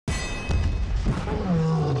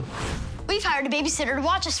We've hired a babysitter to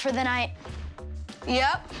watch us for the night.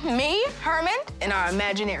 Yep, me, Herman, and our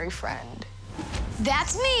imaginary friend.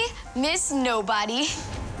 That's me, Miss Nobody.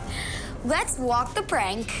 Let's walk the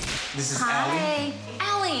prank. This is Allie.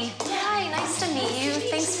 Allie. Hi, nice to meet you.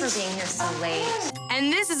 Thanks for being here so late.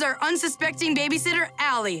 And this is our unsuspecting babysitter,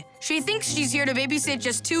 Allie. She thinks she's here to babysit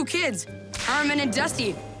just 2 kids, Herman and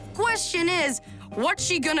Dusty. Question is, what's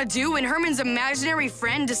she gonna do when Herman's imaginary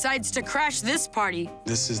friend decides to crash this party?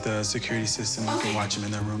 This is the security system. You can watch them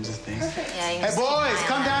in their rooms and things. Yeah, Hey, boys,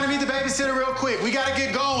 come down and meet the babysitter real quick. We gotta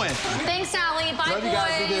get going. Thanks, Allie. Bye, Love you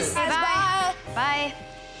guys. Be good. Bye. Bye.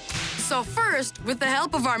 So first, with the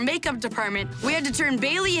help of our makeup department, we had to turn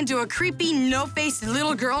Bailey into a creepy, no-faced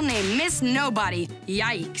little girl named Miss Nobody.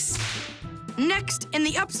 Yikes. Next, in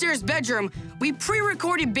the upstairs bedroom, we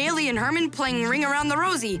pre-recorded Bailey and Herman playing Ring Around the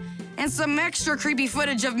Rosie and some extra creepy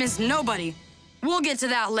footage of Miss Nobody. We'll get to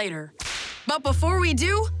that later. But before we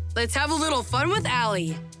do, let's have a little fun with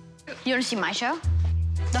Allie. You want to see my show?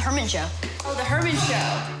 The Herman Show. Oh, the Herman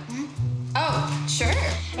Show. Oh, sure.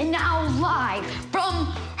 And now live from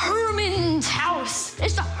Herman's house,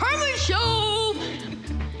 it's the Herman Show.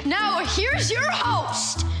 Now here's your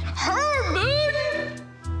host, Herman.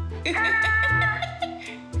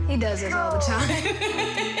 He does this all the time.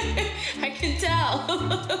 I can tell. I'm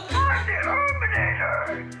the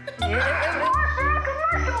Herminator.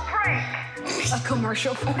 A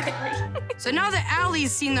commercial prank. So now that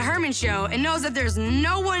Allie's seen the Herman Show and knows that there's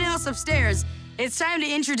no one else upstairs, it's time to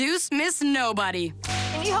introduce Miss Nobody.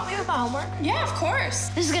 Can you help me with my homework? Yeah, of course.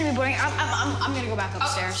 This is gonna be boring. I'm gonna go back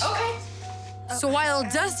upstairs. Okay. So while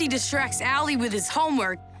Dusty distracts Allie with his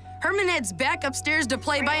homework, Herman heads back upstairs to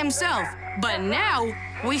play by himself. But now,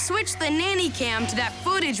 we switch the nanny cam to that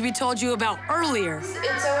footage we told you about earlier.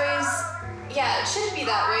 It's always, yeah, it shouldn't be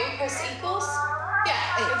that way. Press equals.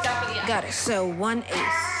 Yeah, exactly, yeah. Got it. So 1/8.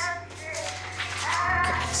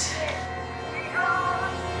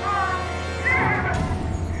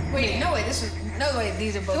 Wait, no way,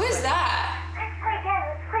 these are both. Who is that?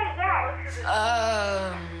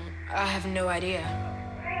 I have no idea.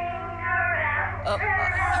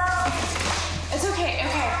 It's okay,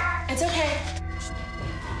 It's okay.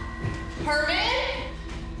 Herman?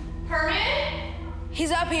 Herman?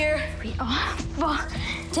 He's up here. We all fall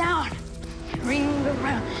down. Ring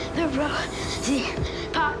around the rosy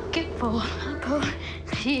pocket full of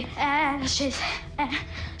the ashes.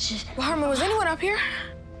 Well, Herman, was anyone up here?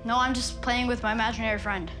 No, I'm just playing with my imaginary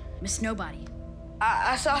friend, Miss Nobody.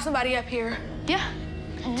 I saw somebody up here. Yeah.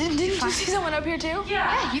 Didn't you see someone up here too?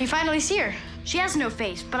 Yeah, you finally see her. She has no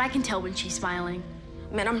face, but I can tell when she's smiling.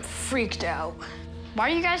 Man, I'm freaked out. Why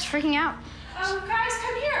are you guys freaking out? Guys,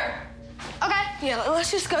 come here. Okay. Yeah,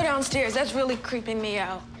 let's just go downstairs. That's really creeping me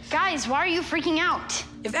out. Guys, why are you freaking out?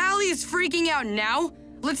 If Allie is freaking out now,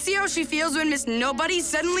 let's see how she feels when Miss Nobody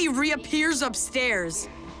suddenly reappears upstairs.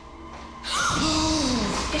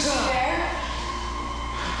 Is she there?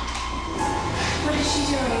 What is she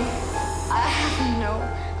doing? I have no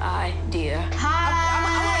idea. Hi.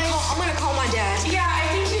 I'm gonna call my dad. Yeah, I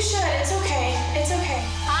think you should. It's okay. It's okay.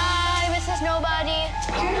 Hi, Mrs. Nobody.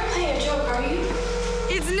 You're not playing a joke, are you?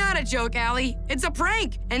 It's not a joke, Allie. It's a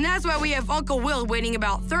prank. And that's why we have Uncle Will waiting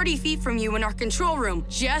about 30 feet from you in our control room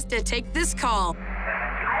just to take this call.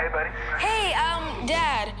 Hey, buddy. Hey,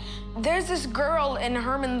 Dad, there's this girl in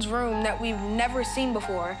Herman's room that we've never seen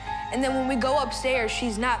before. And then when we go upstairs,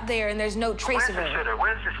 she's not there and there's no trace of her.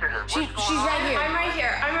 Where's the sitter? She's right here. I'm right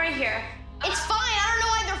here. I'm right here. It's fine. I don't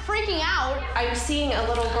know why they're freaking out. I'm seeing a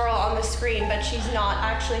little girl on the screen, but she's not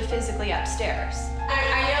actually physically upstairs.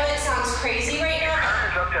 I know it sounds crazy right now.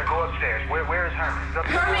 Herman's up there. Go upstairs. Where is Herman? He's up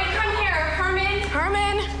there. Herman, come here. Herman.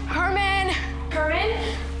 Herman, Herman. Herman.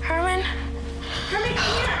 Herman, come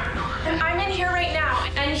here. And I'm in here right now,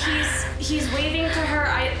 and he's waving to her.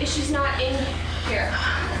 She's not in here.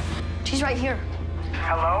 She's right here.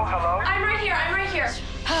 Hello? I'm right here.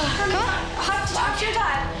 Herman, talk to your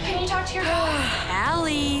dad. Can you talk to your dad?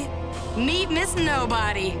 Allie, meet Miss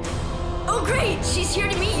Nobody. Oh, great. She's here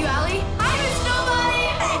to meet you, Allie. Hi, Miss Nobody.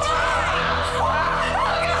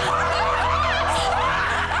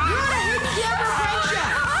 You're on a hidden camera prank show.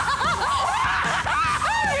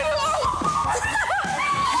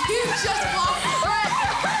 You just blocked the threat.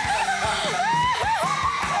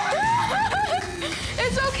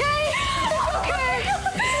 It's okay.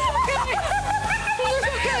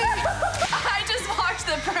 I just watched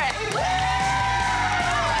the prank.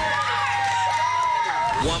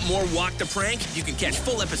 Want more Walk the Prank? You can catch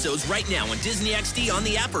full episodes right now on Disney XD on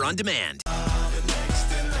the app or on demand.